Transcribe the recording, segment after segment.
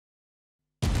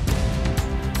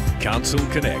Council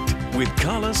Connect with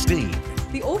Carla Steen.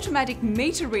 The automatic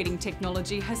meter reading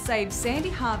technology has saved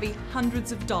Sandy Harvey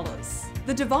hundreds of dollars.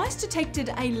 The device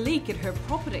detected a leak at her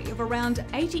property of around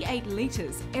 88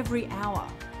 litres every hour.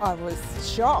 I was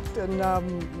shocked and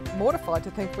mortified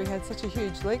to think we had such a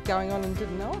huge leak going on and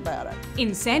didn't know about it.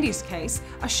 In Sandy's case,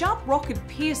 a sharp rock had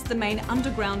pierced the main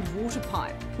underground water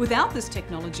pipe. Without this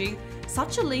technology,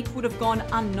 such a leak would have gone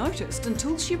unnoticed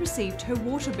until she received her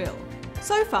water bill.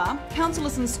 So far, Council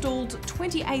has installed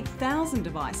 28,000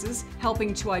 devices,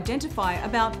 helping to identify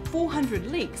about 400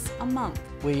 leaks a month.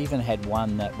 We even had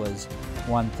one that was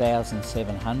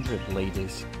 1,700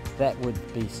 litres. That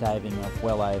would be saving of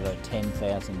well over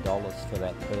 $10,000 for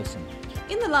that person.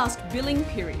 In the last billing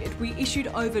period, we issued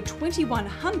over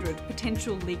 2,100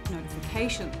 potential leak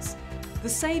notifications. The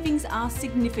savings are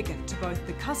significant to both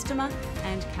the customer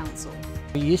and council.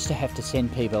 We used to have to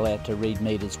send people out to read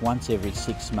meters once every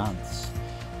 6 months.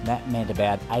 That meant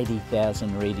about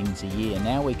 80,000 readings a year.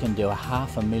 Now we can do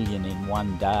 500,000 in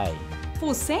one day.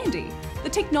 For Sandy, the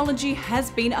technology has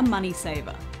been a money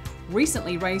saver,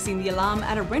 recently raising the alarm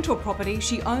at a rental property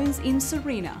she owns in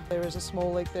Sarina. There is a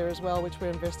small leak there as well, which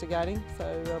we're investigating,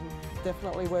 so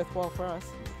definitely worthwhile for us.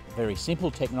 Very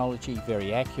simple technology,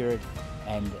 very accurate,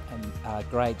 and a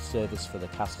great service for the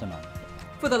customer.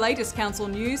 For the latest council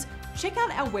news, check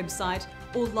out our website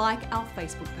or like our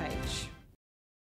Facebook page.